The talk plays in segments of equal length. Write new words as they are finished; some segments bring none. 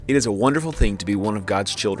It is a wonderful thing to be one of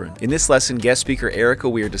God's children. In this lesson, guest speaker Erica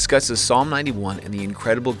Weir discusses Psalm 91 and the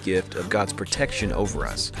incredible gift of God's protection over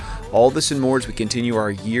us. All this and more as we continue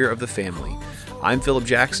our year of the family. I'm Philip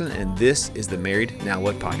Jackson, and this is the Married Now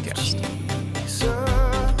What podcast.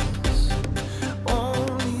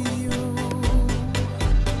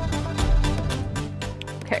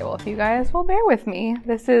 Okay, well, if you guys will bear with me,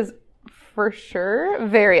 this is for sure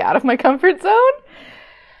very out of my comfort zone.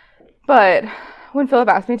 But when Philip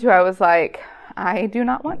asked me to, I was like, I do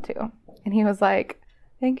not want to. And he was like,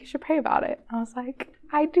 I think you should pray about it. I was like,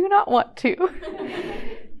 I do not want to.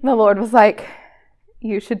 And the Lord was like,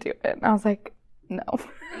 you should do it. And I was like, no.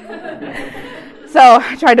 So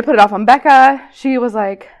I tried to put it off on Becca. She was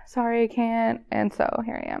like, sorry, I can't. And so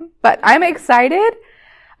here I am. But I'm excited.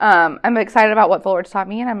 I'm excited about what the Lord's taught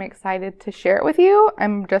me, and I'm excited to share it with you.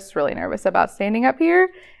 I'm just really nervous about standing up here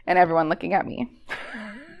and everyone looking at me.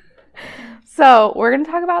 So we're going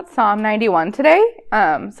to talk about Psalm 91 today.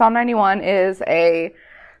 Psalm 91 is a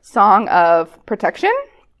song of protection.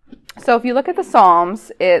 So if you look at the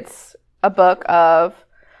Psalms, it's a book of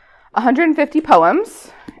 150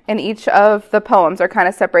 poems, and each of the poems are kind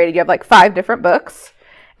of separated. You have like 5 different books.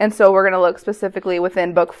 And so we're going to look specifically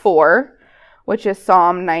within book 4, which is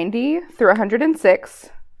Psalm 90 through 106.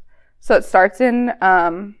 So it starts in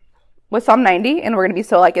with Psalm 90, and we're going to be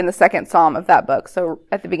still like in the second psalm of that book, so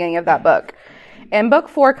at the beginning of that book. And book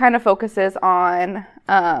 4 kind of focuses on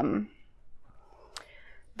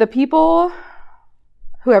the people,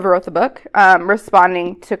 whoever wrote the book,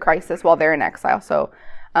 responding to crisis while they're in exile. So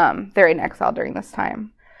they're in exile during this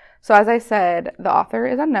time. So as I said, the author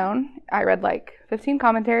is unknown. I read like 15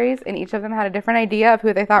 commentaries, and each of them had a different idea of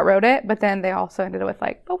who they thought wrote it, but then they also ended with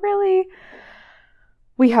like, oh really?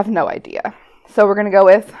 We have no idea. So we're going to go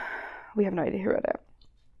with, we have no idea who wrote it.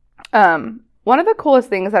 One of the coolest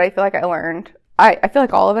things that I feel like I learned, I feel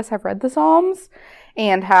like all of us have read the Psalms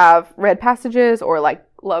and have read passages or like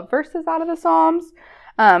love verses out of the Psalms.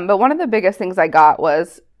 But one of the biggest things I got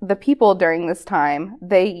was the people during this time,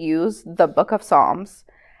 they used the book of Psalms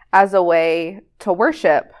as a way to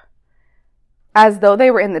worship as though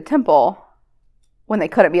they were in the temple when they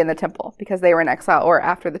couldn't be in the temple because they were in exile or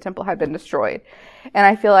after the temple had been destroyed. And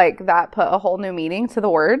I feel like that put a whole new meaning to the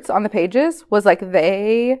words on the pages. Was like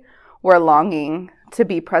they were longing to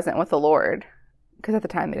be present with the Lord because at the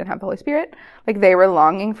time they didn't have the Holy Spirit. Like they were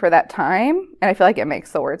longing for that time, and I feel like it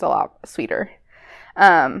makes the words a lot sweeter.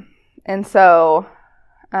 And so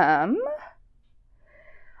another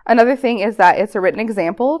thing is that it's a written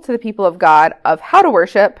example to the people of God of how to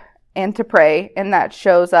worship and to pray, and that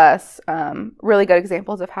shows us really good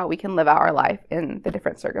examples of how we can live out our life in the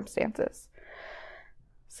different circumstances.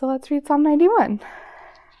 So let's read Psalm 91.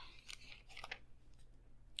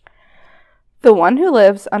 The one who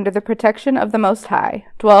lives under the protection of the Most High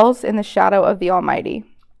dwells in the shadow of the Almighty.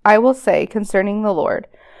 I will say concerning the Lord,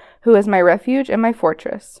 who is my refuge and my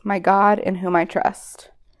fortress, my God in whom I trust.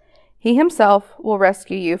 He himself will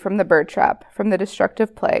rescue you from the bird trap, from the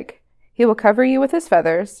destructive plague. He will cover you with his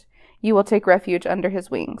feathers. You will take refuge under his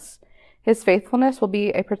wings. His faithfulness will be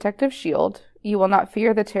a protective shield. You will not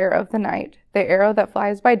fear the terror of the night, the arrow that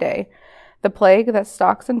flies by day, the plague that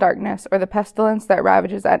stalks in darkness, or the pestilence that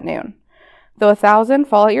ravages at noon. Though 1,000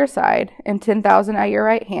 fall at your side and 10,000 at your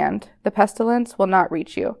right hand, the pestilence will not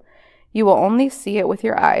reach you. You will only see it with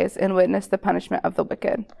your eyes and witness the punishment of the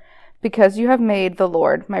wicked. Because you have made the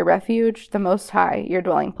Lord, my refuge, the Most High, your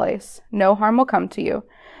dwelling place, no harm will come to you,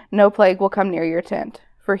 no plague will come near your tent.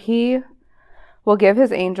 For he will give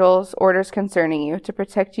his angels orders concerning you to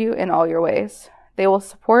protect you in all your ways. They will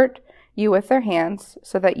support you with their hands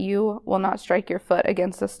so that you will not strike your foot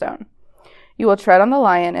against a stone. You will tread on the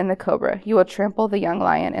lion and the cobra. You will trample the young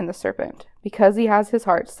lion and the serpent. Because he has his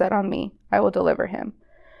heart set on me, I will deliver him.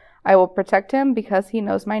 I will protect him because he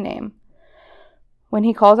knows my name. When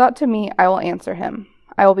he calls out to me, I will answer him.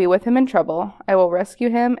 I will be with him in trouble. I will rescue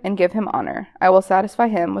him and give him honor. I will satisfy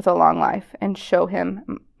him with a long life and show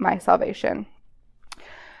him my salvation.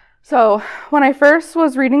 So when I first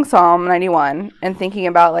was reading Psalm 91 and thinking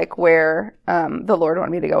about like where the Lord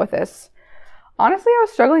wanted me to go with this, honestly, I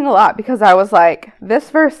was struggling a lot because I was like, this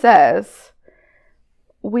verse says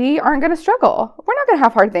we aren't going to struggle. We're not going to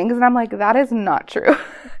have hard things. And I'm like, that is not true.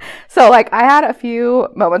 So like I had a few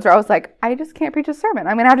moments where I was like, I just can't preach a sermon.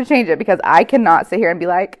 I'm going to have to change it because I cannot sit here and be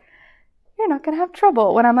like, you're not going to have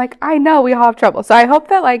trouble. When I'm like, I know we all have trouble. So I hope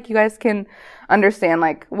that like you guys can understand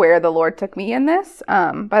like where the Lord took me in this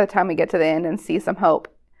by the time we get to the end and see some hope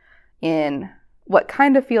in what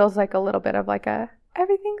kind of feels like a little bit of like a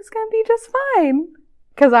everything's going to be just fine.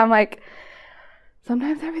 Because I'm like,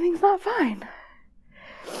 sometimes everything's not fine.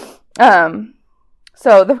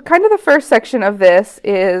 So the first section of this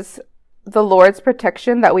is the Lord's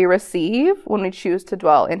protection that we receive when we choose to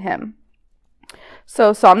dwell in him.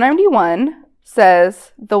 So Psalm 91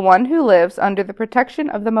 says, "The one who lives under the protection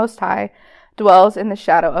of the Most High dwells in the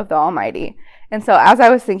shadow of the Almighty." And so as I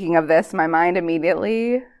was thinking of this, my mind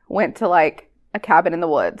immediately went to like a cabin in the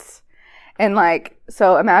woods. And like,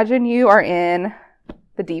 so imagine you are in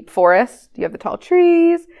the deep forest. You have the tall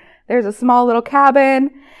trees. There's a small little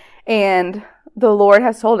cabin. And the Lord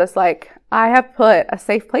has told us, like, I have put a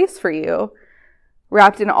safe place for you,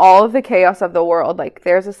 wrapped in all of the chaos of the world. Like,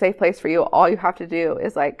 there's a safe place for you. All you have to do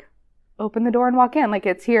is like open the door and walk in. Like,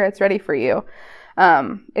 it's here. It's ready for you.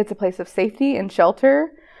 It's a place of safety and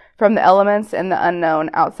shelter from the elements and the unknown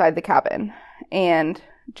outside the cabin. And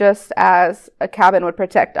just as a cabin would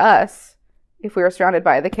protect us if we were surrounded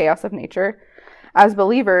by the chaos of nature, as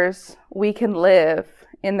believers, we can live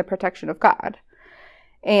in the protection of God.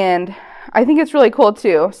 And I think it's really cool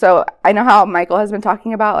too. So I know how Michael has been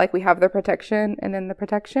talking about, like, we have the protection and then the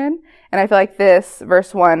protection. And I feel like this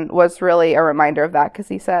verse 1 was really a reminder of that, because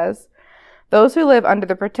he says, "Those who live under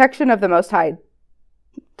the protection of the Most High,"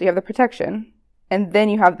 do you have the protection? And then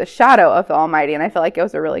you have the shadow of the Almighty. And I feel like it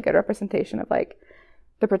was a really good representation of like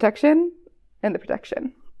the protection and the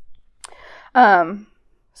protection.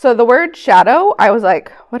 So the word shadow, I was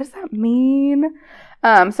like, what does that mean?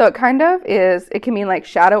 So it kind of is, it can mean like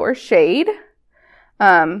shadow or shade,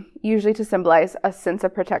 usually to symbolize a sense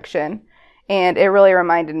of protection. And it really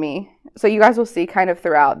reminded me. So you guys will see kind of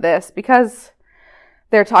throughout this, because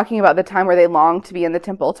they're talking about the time where they longed to be in the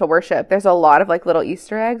temple to worship. There's a lot of like little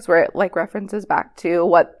Easter eggs where it like references back to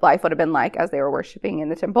what life would have been like as they were worshiping in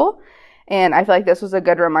the temple. And I feel like this was a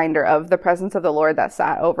good reminder of the presence of the Lord that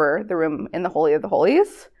sat over the room in the Holy of the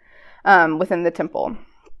Holies, within the temple.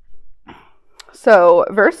 So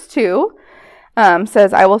verse 2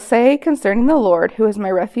 says, "I will say concerning the Lord, who is my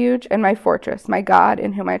refuge and my fortress, my God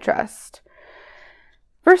in whom I trust."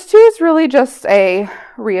 Verse 2 is really just a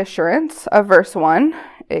reassurance of verse 1.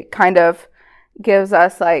 It kind of gives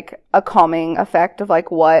us like a calming effect of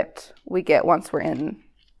like what we get once we're in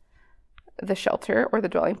the shelter or the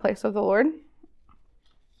dwelling place of the Lord.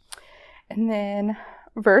 And then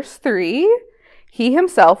verse 3, "He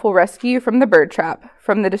himself will rescue you from the bird trap,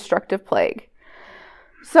 from the destructive plague."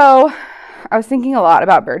 So I was thinking a lot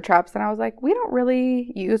about bird traps, and I was like, we don't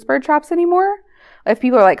really use bird traps anymore. If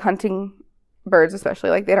people are like hunting birds,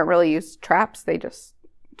 especially, like they don't really use traps, they just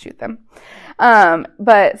shoot them.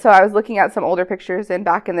 But so I was looking at some older pictures, and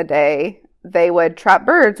back in the day, they would trap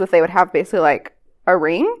birds with, they would have basically like a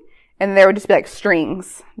ring, and there would just be like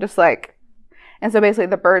strings, just like, and so basically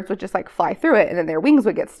the birds would just like fly through it, and then their wings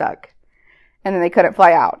would get stuck, and then they couldn't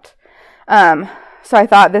fly out. So I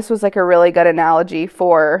thought this was like a really good analogy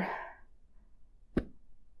for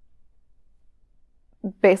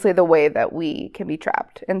basically the way that we can be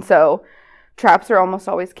trapped. And so traps are almost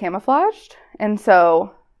always camouflaged. And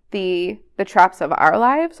so the traps of our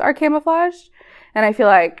lives are camouflaged. And I feel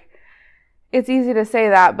like it's easy to say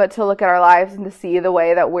that, but to look at our lives and to see the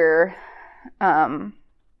way that we're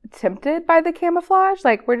tempted by the camouflage,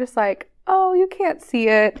 like we're just like, oh, you can't see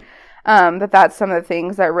it. That's some of the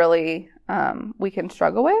things that really we can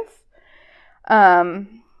struggle with.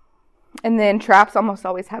 And then traps almost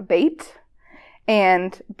always have bait.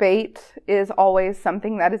 And bait is always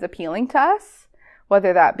something that is appealing to us,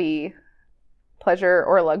 whether that be pleasure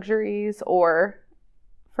or luxuries or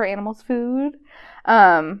for animals food.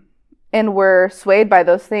 And we're swayed by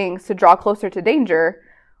those things to draw closer to danger.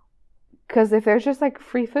 Because if there's just like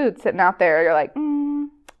free food sitting out there, you're like,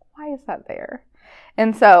 why is that there?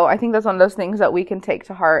 And so I think that's one of those things that we can take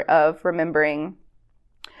to heart, of remembering,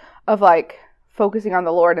 of like focusing on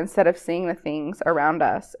the Lord instead of seeing the things around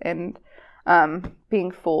us and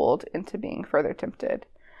being fooled into being further tempted.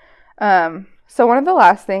 So one of the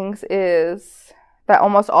last things is that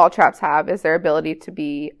almost all traps have is their ability to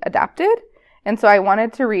be adapted. And so I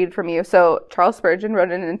wanted to read from you. So Charles Spurgeon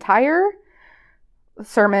wrote an entire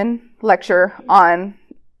lecture on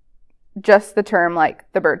just the term like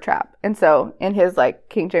the bird trap. And so in his like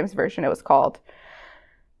King James version, it was called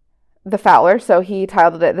The Fowler. So he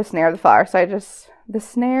titled it The Snare of the Fowler. The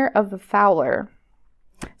Snare of the Fowler.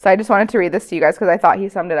 So I just wanted to read this to you guys because I thought he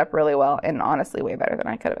summed it up really well, and honestly way better than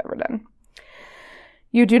I could have ever done.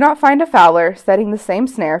 "You do not find a fowler setting the same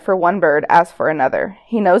snare for one bird as for another.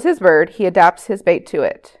 He knows his bird, he adapts his bait to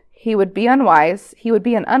it. He would be an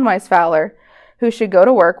unwise fowler who should go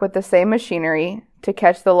to work with the same machinery to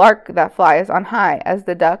catch the lark that flies on high as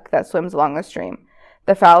the duck that swims along the stream.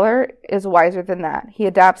 The fowler is wiser than that. He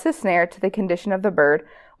adapts his snare to the condition of the bird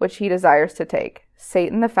which he desires to take.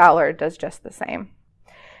 Satan the fowler does just the same."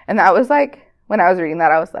 And that was like when I was reading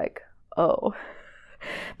that, I was like, oh,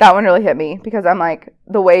 that one really hit me, because I'm like,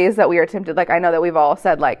 the ways that we are tempted, like I know that we've all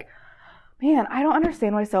said like, man, I don't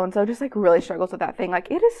understand why so-and-so just like really struggles with that thing. Like,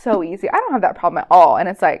 it is so easy. I don't have that problem at all. And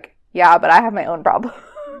it's like, yeah, but I have my own problem.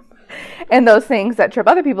 And those things that trip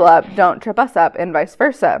other people up don't trip us up, and vice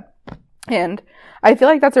versa. And I feel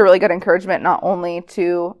like that's a really good encouragement, not only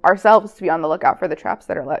to ourselves to be on the lookout for the traps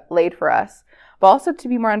that are laid for us, but also to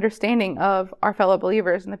be more understanding of our fellow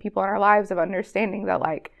believers and the people in our lives, of understanding that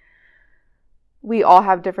like we all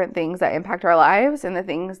have different things that impact our lives and the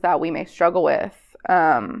things that we may struggle with.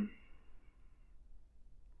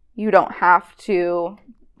 You don't have to,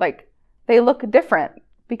 like, they look different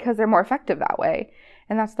because they're more effective that way.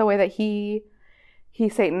 And that's the way that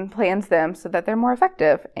Satan plans them, so that they're more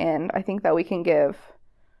effective. And I think that we can give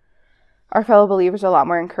our fellow believers a lot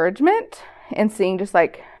more encouragement in seeing just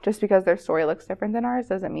because their story looks different than ours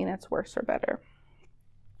doesn't mean it's worse or better.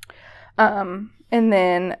 And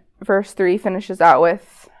then verse 3 finishes out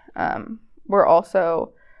with, we're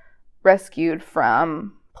also rescued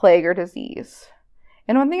from plague or disease.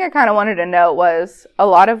 And one thing I kind of wanted to note was a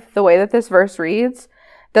lot of the way that this verse reads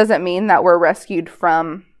doesn't mean that we're rescued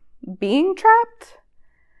from being trapped.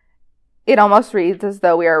 It almost reads as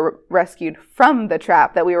though we are rescued from the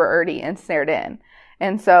trap that we were already ensnared in.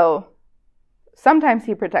 And so sometimes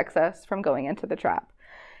he protects us from going into the trap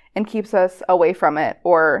and keeps us away from it,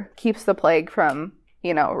 or keeps the plague from,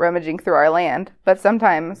 rummaging through our land. But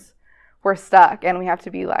sometimes we're stuck and we have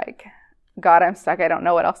to be like, God, I'm stuck. I don't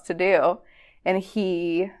know what else to do. And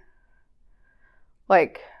he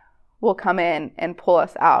will come in and pull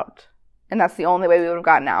us out. And that's the only way we would have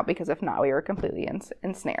gotten out, because if not, we were completely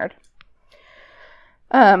ensnared.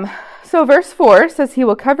 So verse 4 says, he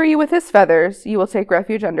will cover you with his feathers. You will take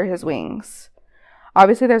refuge under his wings.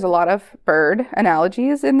 Obviously, there's a lot of bird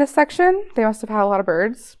analogies in this section. They must have had a lot of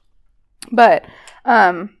birds. But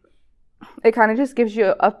it kind of just gives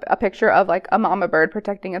you a picture of like a mama bird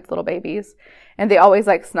protecting its little babies. And they always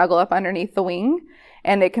like snuggle up underneath the wing,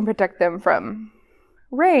 and it can protect them from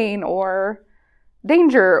rain or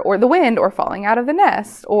danger or the wind or falling out of the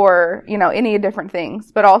nest or, any different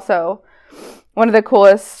things. But also, one of the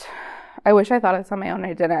coolest, I wish I thought of this on my own.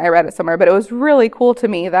 I didn't. I read it somewhere, but it was really cool to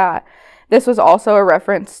me that this was also a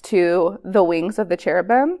reference to the wings of the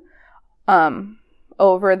cherubim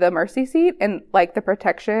over the mercy seat, and like the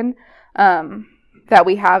protection that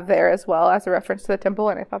we have there as well, as a reference to the temple.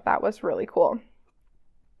 And I thought that was really cool.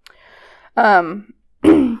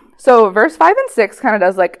 So verse 5 and 6 kind of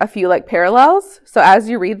does like a few like parallels. So as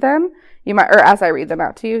you read them, you might, or as I read them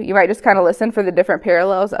out to you, you might just kind of listen for the different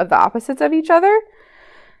parallels of the opposites of each other.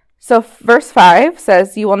 So verse 5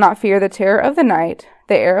 says, you will not fear the terror of the night,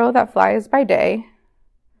 the arrow that flies by day,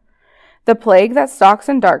 the plague that stalks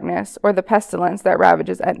in darkness, or the pestilence that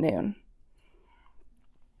ravages at noon.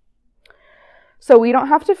 So we don't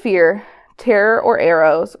have to fear terror or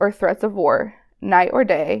arrows or threats of war, night or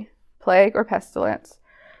day, plague or pestilence,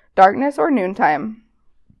 darkness or noontime.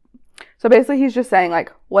 So basically he's just saying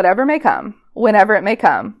like, whatever may come, whenever it may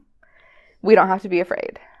come, we don't have to be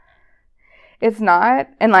afraid. It's not,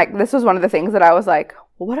 and like this was one of the things that I was like,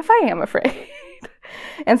 well, what if I am afraid?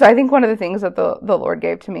 And so I think one of the things that the Lord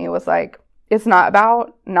gave to me was like, it's not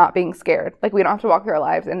about not being scared. Like we don't have to walk through our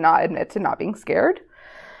lives and not admit to not being scared.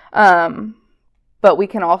 But we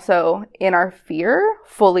can also, in our fear,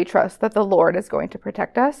 fully trust that the Lord is going to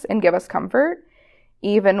protect us and give us comfort,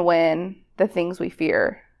 even when the things we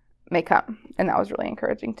fear may come. And that was really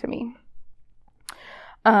encouraging to me.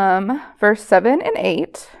 Verse 7 and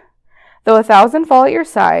 8, though 1,000 fall at your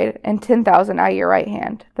side and 10,000 at your right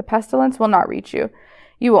hand, the pestilence will not reach you.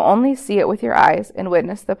 You will only see it with your eyes and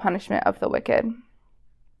witness the punishment of the wicked.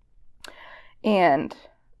 And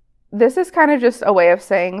this is kind of just a way of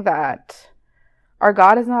saying that our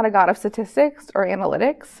God is not a God of statistics or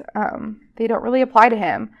analytics. They don't really apply to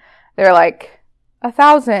him. They're like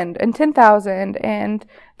 1,000 and 10,000, and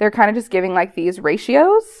they're kind of just giving like these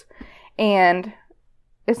ratios. And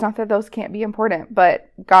it's not that those can't be important,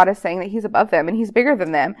 but God is saying that he's above them and he's bigger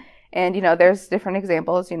than them. And, there's different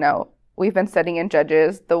examples. We've been studying in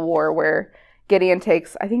Judges, the war where Gideon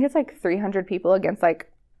takes, I think it's like 300 people against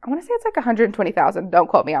like, I want to say it's like 120,000. Don't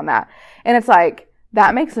quote me on that. And it's like,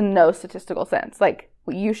 that makes no statistical sense. Like,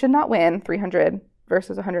 you should not win 300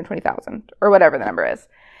 versus 120,000 or whatever the number is.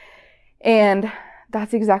 And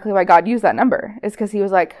that's exactly why God used that number, is because he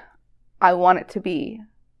was like, I want it to be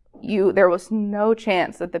you. There was no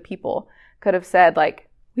chance that the people could have said like,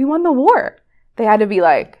 we won the war. They had to be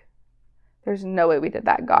like, there's no way we did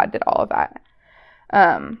that. God did all of that.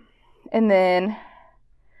 And then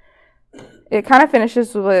it kind of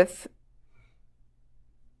finishes with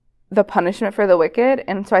the punishment for the wicked.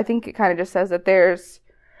 And so I think it kind of just says that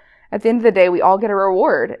at the end of the day, we all get a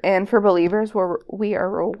reward. And for believers, we are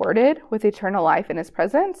rewarded with eternal life in his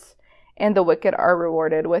presence. And the wicked are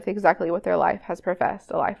rewarded with exactly what their life has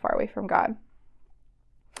professed, a life far away from God.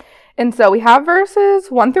 And so we have verses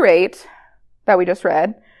 1 through 8 that we just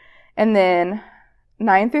read. And then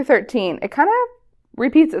 9 through 13, it kind of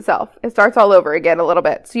repeats itself. It starts all over again a little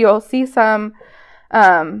bit. So you'll see some,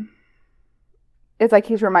 it's like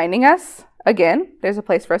he's reminding us, again, there's a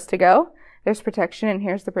place for us to go. There's protection, and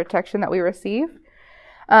here's the protection that we receive.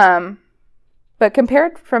 But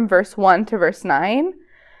compared from verse 1 to verse 9,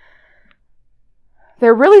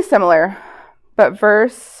 they're really similar, but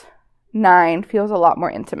verse 9 feels a lot more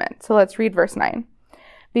intimate. So let's read verse 9.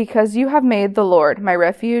 Because you have made the Lord, my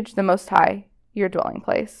refuge, the Most High, your dwelling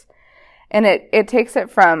place. And it takes it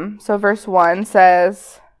from, so verse 1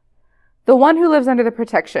 says, the one who lives under the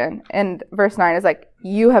protection. And verse 9 is like,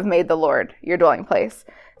 you have made the Lord your dwelling place.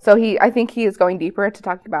 So I think he is going deeper to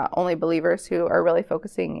talk about only believers who are really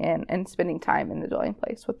focusing in and spending time in the dwelling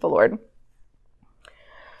place with the Lord.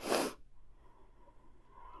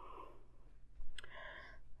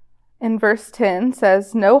 And verse 10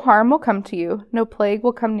 says, no harm will come to you, no plague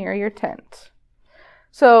will come near your tent.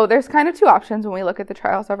 So there's kind of two options when we look at the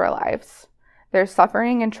trials of our lives. There's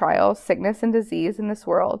suffering and trials, sickness and disease in this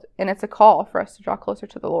world, and it's a call for us to draw closer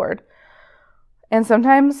to the Lord. And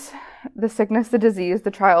sometimes the sickness, the disease, the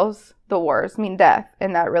trials, the wars mean death,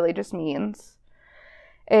 and that really just means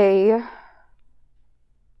that's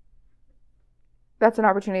an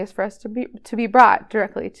opportunity for us to be brought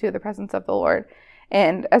directly to the presence of the Lord.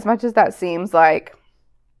 And as much as that seems like,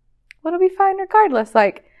 well, it'll be fine regardless,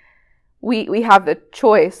 like we have the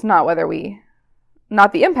choice, not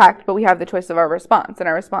the impact, but we have the choice of our response. And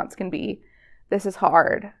our response can be, this is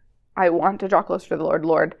hard. I want to draw closer to the Lord.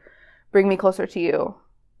 Lord, bring me closer to you.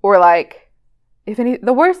 Or like,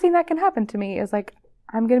 the worst thing that can happen to me is like,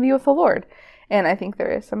 I'm going to be with the Lord. And I think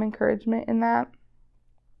there is some encouragement in that.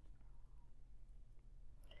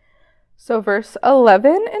 So verse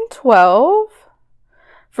 11 and 12,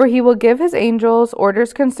 for he will give his angels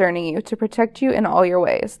orders concerning you to protect you in all your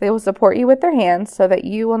ways. They will support you with their hands so that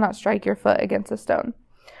you will not strike your foot against a stone.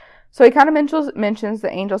 So he kind of mentions the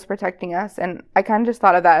angels protecting us. And I kind of just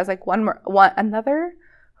thought of that as like another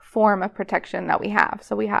form of protection that we have.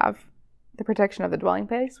 So we have the protection of the dwelling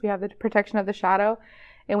place, we have the protection of the shadow,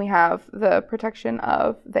 and we have the protection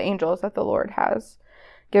of the angels that the Lord has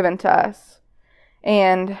given to us.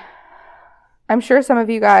 And I'm sure some of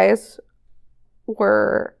you guys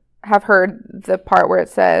have heard the part where it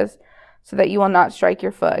says, so that you will not strike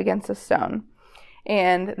your foot against a stone.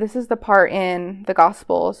 And this is the part in the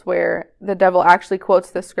Gospels where the devil actually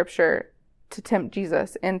quotes the scripture to tempt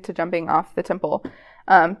Jesus into jumping off the temple,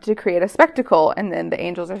 to create a spectacle, and then the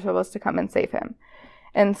angels are supposed to come and save him.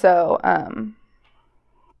 And so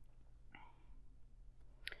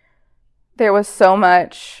there was so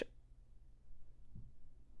much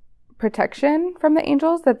protection from the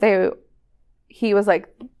angels that he was like,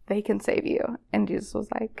 they can save you. And Jesus was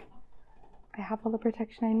like, I have all the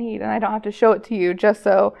protection I need, and I don't have to show it to you just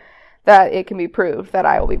so that it can be proved that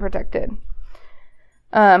I will be protected.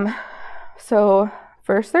 So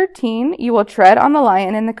verse 13, you will tread on the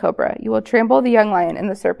lion and the cobra. You will trample the young lion and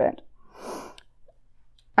the serpent.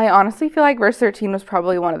 I honestly feel like verse 13 was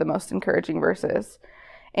probably one of the most encouraging verses.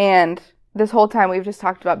 And this whole time we've just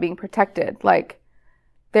talked about being protected. Like,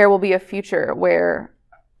 there will be a future where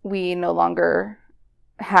we no longer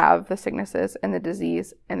have the sicknesses and the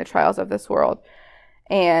disease and the trials of this world.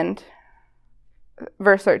 And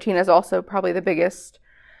verse 13 is also probably the biggest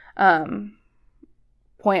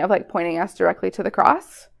point of like pointing us directly to the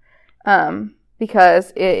cross,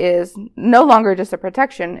 because it is no longer just a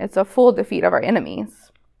protection, it's a full defeat of our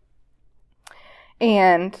enemies.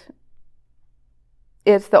 And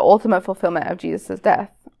it's the ultimate fulfillment of Jesus'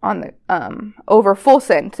 death on the over full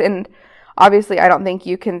sin. And obviously I don't think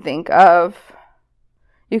you can read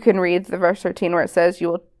the verse 13 where it says you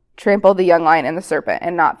will trample the young lion and the serpent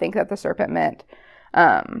and not think that the serpent meant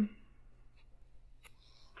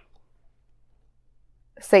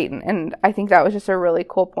Satan. And I think that was just a really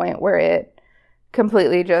cool point where it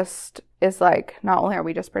completely just is like, not only are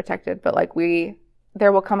we just protected, but like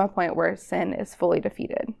there will come a point where sin is fully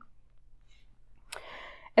defeated.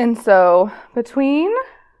 And so between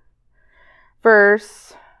the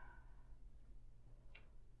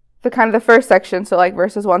first section, so like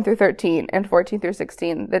verses 1 through 13 and 14 through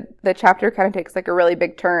 16, the chapter kind of takes like a really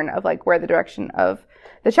big turn of like where the direction of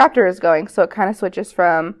the chapter is going. So it kind of switches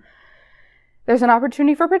from, there's an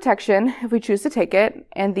opportunity for protection if we choose to take it,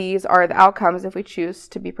 and these are the outcomes if we choose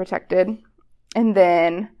to be protected. And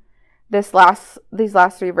then these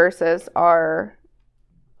last 3 verses are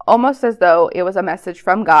almost as though it was a message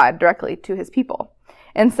from God directly to his people.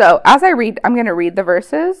 And so as I read, I'm going to read the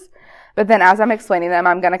verses, but then as I'm explaining them,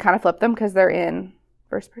 I'm going to kind of flip them because they're in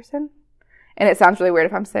first person. And it sounds really weird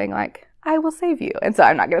if I'm saying like, I will save you. And so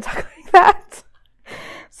I'm not going to talk like that.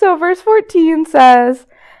 So verse 14 says,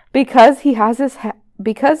 because he has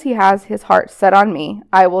his heart set on me,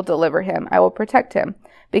 I will deliver him. I will protect him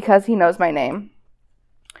because he knows my name.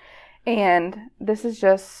 And this is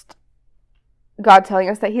just God telling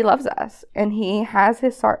us that he loves us, and he has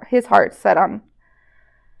his heart set on.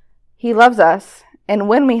 He loves us, and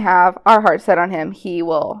when we have our heart set on him, he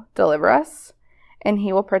will deliver us, and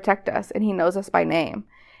he will protect us, and he knows us by name.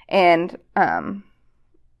 And one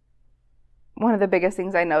of the biggest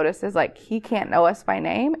things I notice is like he can't know us by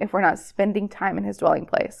name if we're not spending time in his dwelling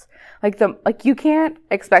place. Like you can't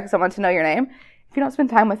expect someone to know your name if you don't spend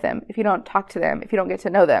time with them, if you don't talk to them, if you don't get to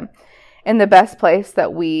know them. And the best place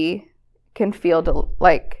that we can feel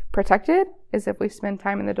protected is if we spend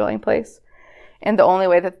time in the dwelling place. And the only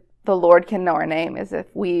way that the Lord can know our name is if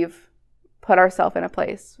we've put ourselves in a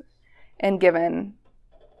place and given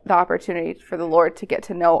the opportunity for the Lord to get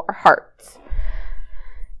to know our hearts.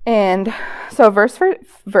 And so verse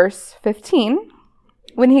 15,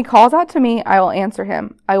 when he calls out to me, I will answer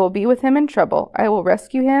him. I will be with him in trouble. I will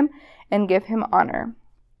rescue him and give him honor.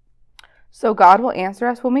 So God will answer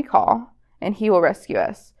us when we call, and he will rescue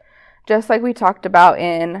us. Just like we talked about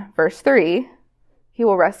in verse 3, he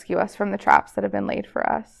will rescue us from the traps that have been laid for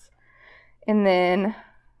us. And then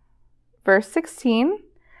verse 16,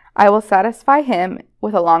 I will satisfy him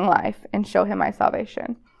with a long life and show him my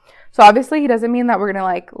salvation. So obviously he doesn't mean that we're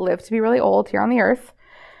going to live to be really old here on the earth.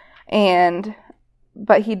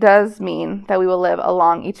 But he does mean that we will live a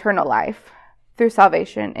long eternal life through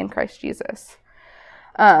salvation in Christ Jesus.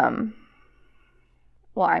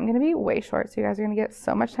 Well, I'm going to be way short, so you guys are going to get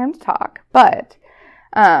so much time to talk. But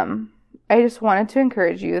I just wanted to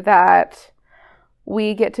encourage you that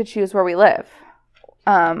we get to choose where we live.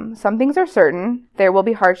 Some things are certain. There will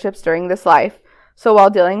be hardships during this life. So while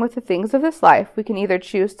dealing with the things of this life, we can either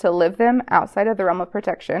choose to live them outside of the realm of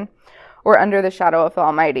protection or under the shadow of the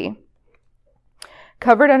Almighty.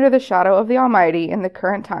 Covered under the shadow of the Almighty in the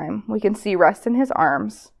current time, we can see rest in his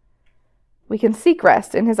arms. We can seek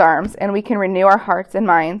rest in his arms, and we can renew our hearts and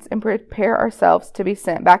minds and prepare ourselves to be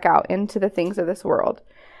sent back out into the things of this world.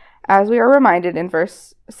 As we are reminded in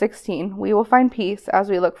verse 16, we will find peace as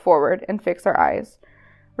we look forward and fix our eyes,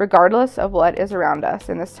 regardless of what is around us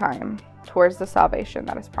in this time, towards the salvation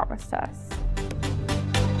that is promised to us.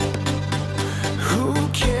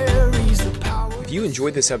 If you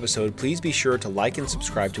enjoyed this episode, please be sure to like and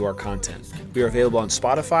subscribe to our content. We are available on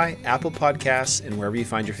Spotify, Apple Podcasts, and wherever you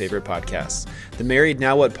find your favorite podcasts. The Married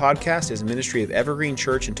Now What podcast is a ministry of Evergreen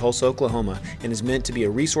Church in Tulsa, Oklahoma, and is meant to be a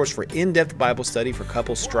resource for in-depth Bible study for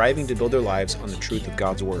couples striving to build their lives on the truth of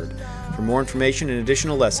God's Word. For more information and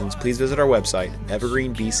additional lessons, please visit our website,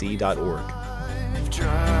 evergreenbc.org.